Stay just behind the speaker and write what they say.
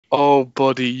Oh,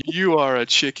 buddy, you are a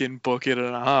chicken bucket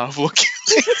and a half. Look.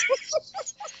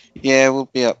 Yeah, we'll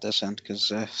be up this end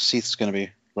because Seath's going to be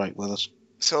right with us.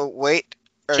 So wait,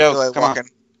 or Joe, do I come walk on.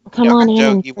 in? Come Yeah, on in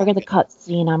Joe, and you trigger walk the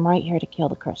cutscene. I'm right here to kill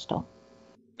the crystal.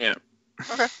 Yeah.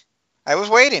 Okay. I was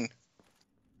waiting.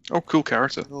 Oh, cool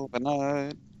character.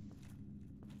 Overnight.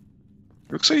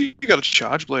 Looks like you got a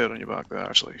charge blade on your back there,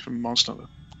 actually, from Monster Hunter.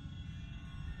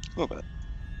 A little bit.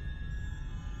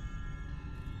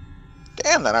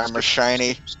 Damn, that armor's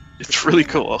shiny. It's really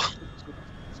cool.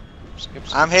 Skip.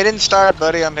 I'm hitting start,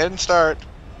 buddy. I'm hitting start.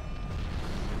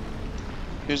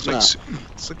 Who's It's not? like,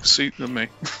 it's like a seat than me.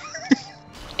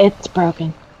 It's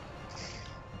broken.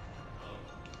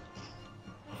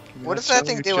 What does that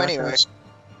thing do anyway?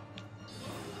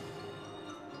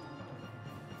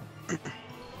 Did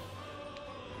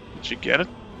you get it?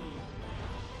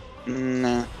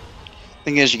 Nah.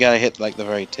 Thing is, you gotta hit like the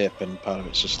very tip, and part of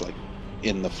it's just like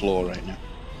in the floor right now.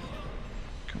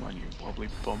 Come on, you wobbly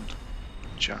bummed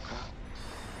jackal.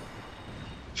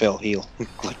 Phil, heal.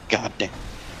 Like goddamn.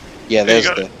 Yeah, There you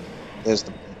there's got there's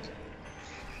the.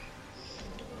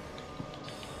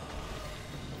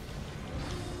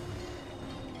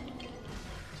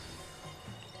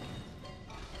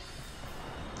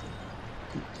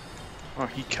 Oh,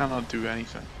 he cannot do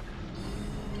anything.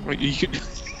 Well, you can.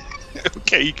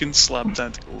 Okay, he can slap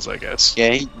tentacles, I guess.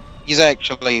 Yeah, he's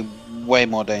actually way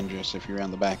more dangerous if you're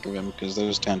around the back of him because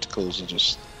those tentacles are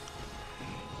just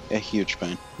a huge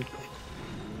pain.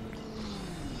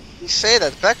 You say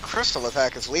that crystal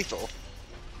attack is lethal.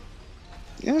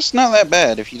 Yeah, it's not that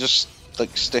bad if you just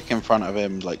like stick in front of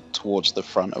him, like towards the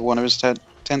front of one of his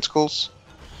tentacles.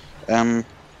 But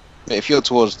if you're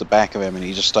towards the back of him and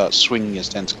he just starts swinging his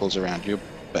tentacles around, you're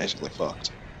basically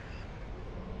fucked.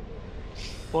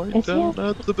 Fight Is down he?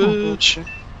 at the beach.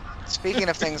 Speaking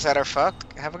of things that are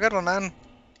fucked, have a good one, man.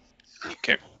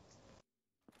 Okay.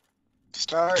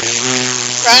 Start.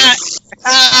 Ah!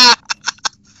 Ah!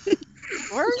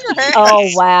 Where are your hands? Oh,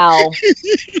 wow.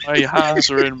 My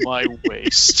hands are in my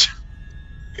waist.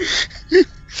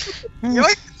 You're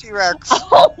like the T-Rex.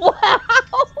 Oh, wow.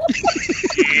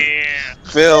 Yeah.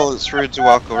 Phil, it's rude to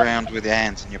walk around with your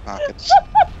hands in your pockets.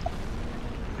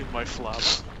 In my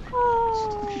flaps.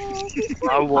 Oh,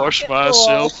 I wash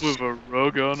myself with a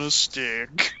rug on a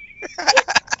stick.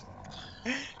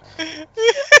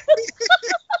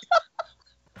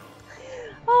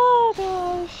 Oh,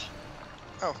 gosh.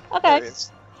 Oh, Okay. there it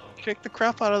is. Kick the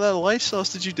crap out of that life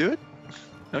sauce. Did you do it?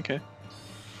 Okay.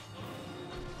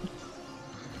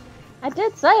 I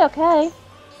did say okay.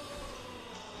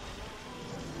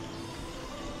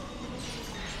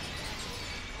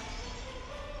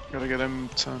 Gotta get him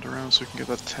turned around so we can get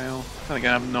that tail. I think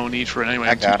I have no need for it anyway.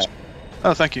 I got it.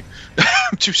 Oh, thank you.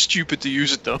 I'm too stupid to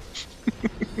use it though.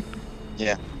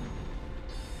 Yeah.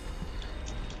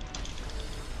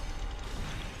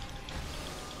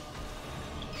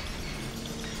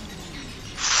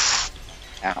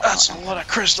 Ow, That's a ow, lot of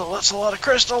crystal. That's a lot of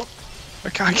crystal. I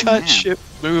can't man. ship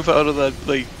move out of that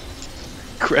like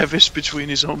crevice between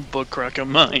his own butt crack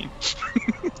and mine.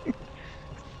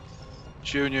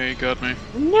 Junior, you got me.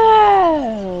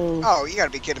 No. Oh, you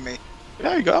gotta be kidding me.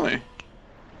 Yeah, you got me.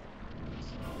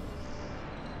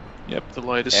 Yep, the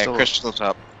light is Yeah, still crystal's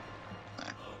up.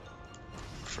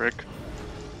 frick.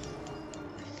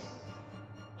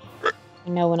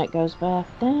 You know when it goes back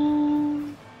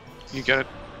down. You get it.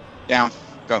 Down.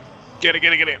 Go. Get it,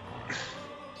 get it, get it.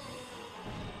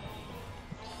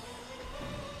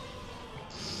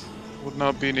 Would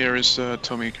not be near as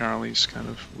Tommy Carley's kind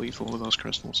of lethal with those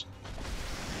crystals.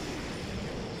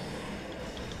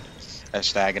 I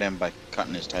staggered him by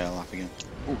cutting his tail off again.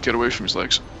 Ooh, get away from his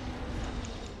legs.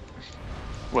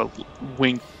 Well,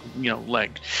 wing,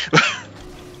 leg.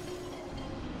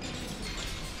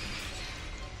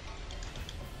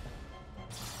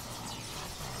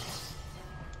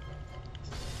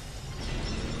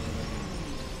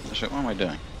 Shit, what am I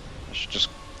doing? I should just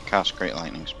cast Great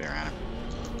Lightning Spear at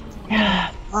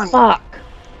him. Fuck.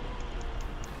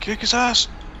 Kick his ass.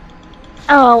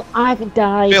 Oh, I've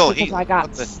died Phil, because he- I got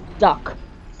what the- stuck.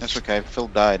 That's okay, Phil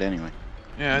died anyway.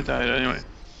 Yeah, I died anyway.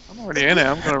 I'm already in it.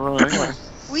 I'm gonna run anyway.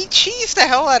 We cheesed the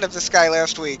hell out of this guy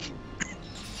last week.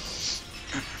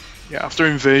 Yeah, after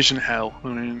invasion hell. I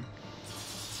mean,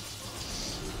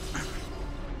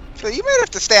 So you might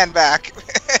have to stand back.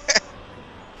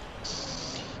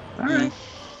 alright.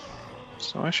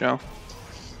 So I shall.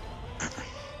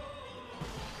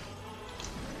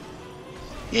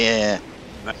 Yeah.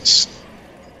 Nice.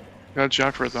 Got a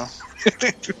jack for it though.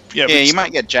 Yeah, but you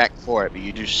might get jacked for it, but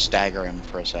you do stagger him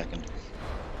for a second.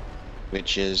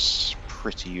 Which is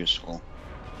pretty useful.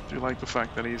 I do like the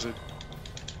fact that he's a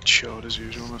short as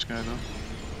usual, this guy though.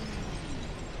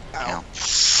 Ow.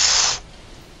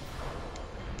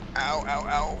 Ow, ow,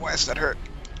 ow. Why does that hurt?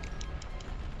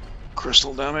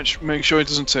 Crystal damage. Make sure it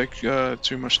doesn't take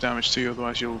too much damage to you,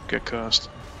 otherwise you'll get cursed.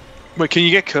 Wait, can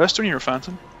you get cursed when you're a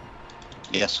phantom?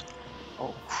 Yes.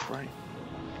 Oh, crap.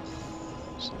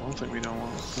 That's the one thing we don't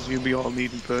want, because you'll be all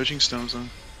needing purging stones then.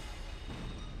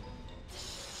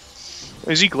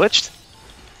 Is he glitched?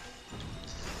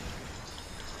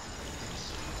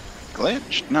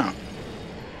 Glitched? No.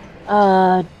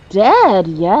 Dead,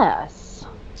 yes.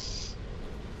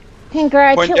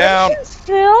 Congratulations,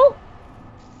 Phil!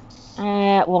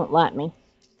 It won't let me.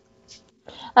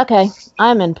 Okay,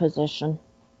 I'm in position.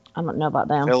 I don't know about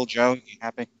them. Phil, Joe, you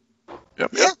happy?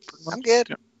 Yep, Yeah, I'm good.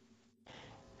 Yep.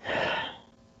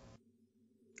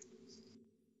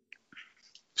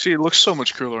 See, it looks so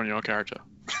much cooler on your character.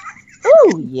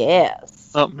 Ooh,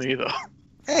 yes. Not me, though.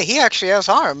 Hey, he actually has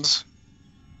arms.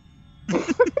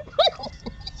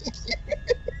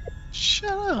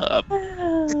 Shut up.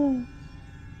 That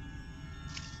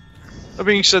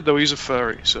being said, though, he's a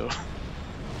furry, so...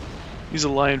 He's a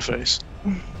lion face.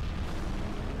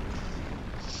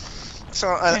 So,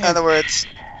 in other words,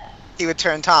 he would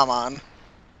turn Tom on.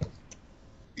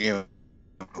 Yeah.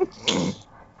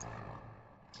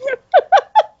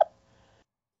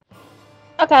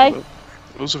 Okay.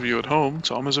 For those of you at home,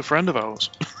 Tom is a friend of ours.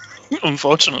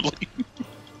 Unfortunately.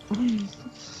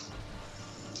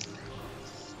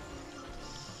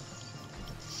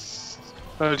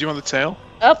 Do you want the tail?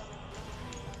 Up.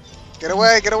 Get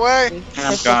away, get away!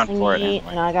 I'm going for it anyway.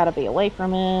 And I gotta be away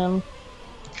from him.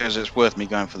 Because it's worth me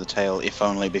going for the tail, if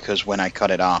only because when I cut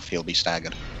it off, he'll be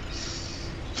staggered.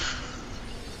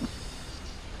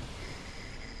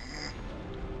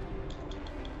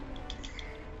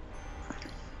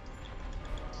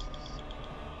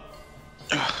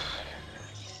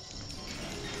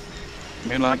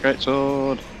 Moonlight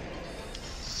Greatsword.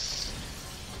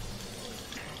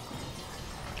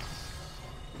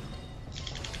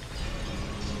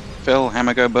 Phil,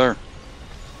 hammer go burr.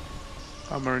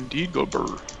 Hammer indeed go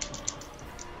burr.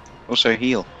 Also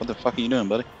heal. What the fuck are you doing,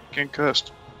 buddy? Can't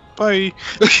cursed. Bye.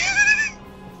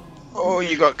 Oh,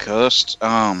 you got cursed.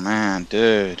 Oh man,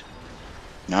 dude.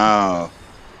 No.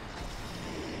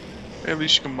 At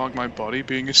least you can mark my body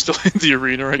being it's still in the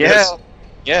arena, I guess.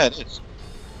 Yeah, it is.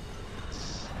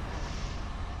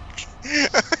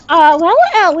 Well,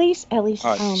 at least, Oh,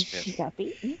 it's just he got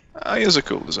beaten. He has a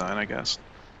cool design, I guess.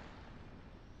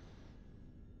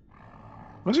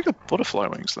 Why's he got butterfly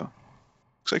wings, though?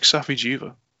 Looks like Safi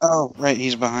Jiva. Oh, right,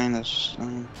 he's behind us.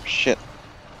 Shit.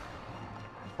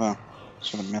 Well,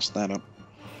 sort of messed that up.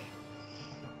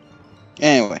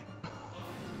 Anyway.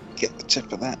 Get the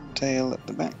tip of that tail at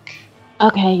the back.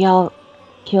 Okay, y'all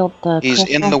killed the He's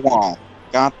crystal? in the wall.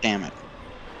 God damn it.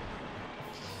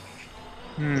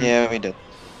 Hmm. Yeah, we did.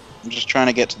 I'm just trying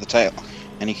to get to the tail.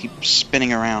 And he keeps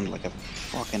spinning around like a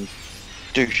fucking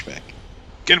douchebag.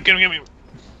 Get him, get him, get him!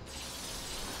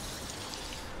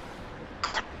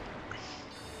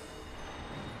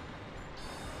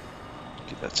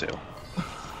 Get that tail.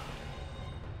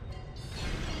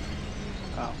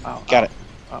 Ow, ow, Got ow. it.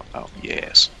 Ow, ow,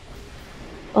 yes.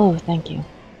 Oh, thank you.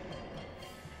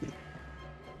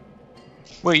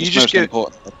 Wait, you It's just most get...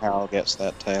 important that Carol gets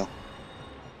that tail.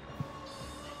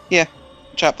 Yeah,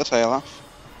 chop the tail off.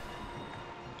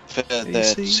 For the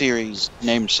Easy. series'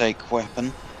 namesake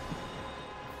weapon.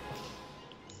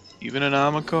 Even an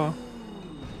armor core?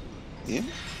 Yeah.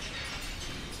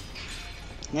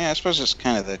 Yeah, I suppose it's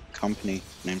kind of the company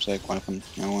namesake weapon.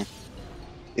 In a way.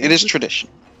 It is tradition.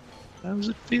 How does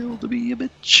it feel to be a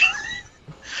bitch?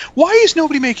 Why is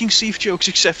nobody making Seath jokes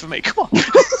except for me? Come on!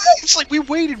 It's like we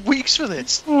waited weeks for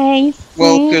this! Hey,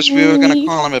 Well, because we were going to Steve.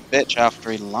 call him a bitch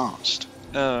after he lost.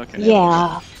 Oh, okay.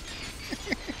 Yeah.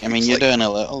 I mean, It's you're like- doing a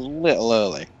little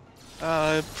early.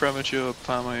 Premature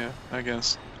Pamaya, I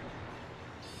guess.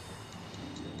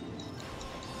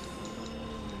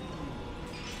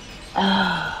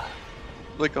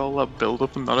 Like all that build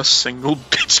up and not a single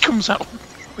bitch comes out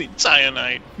the entire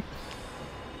night.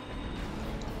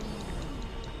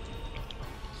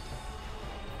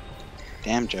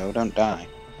 Damn, Joe, don't die.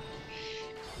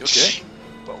 You okay?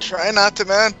 Try not to,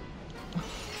 man.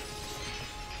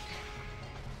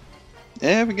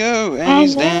 There we go, and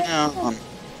he's down.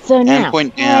 So now,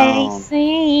 point hey, down.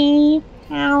 Steve,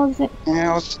 how's it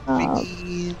How's Oh.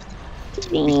 it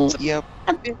feel? feel? Yep.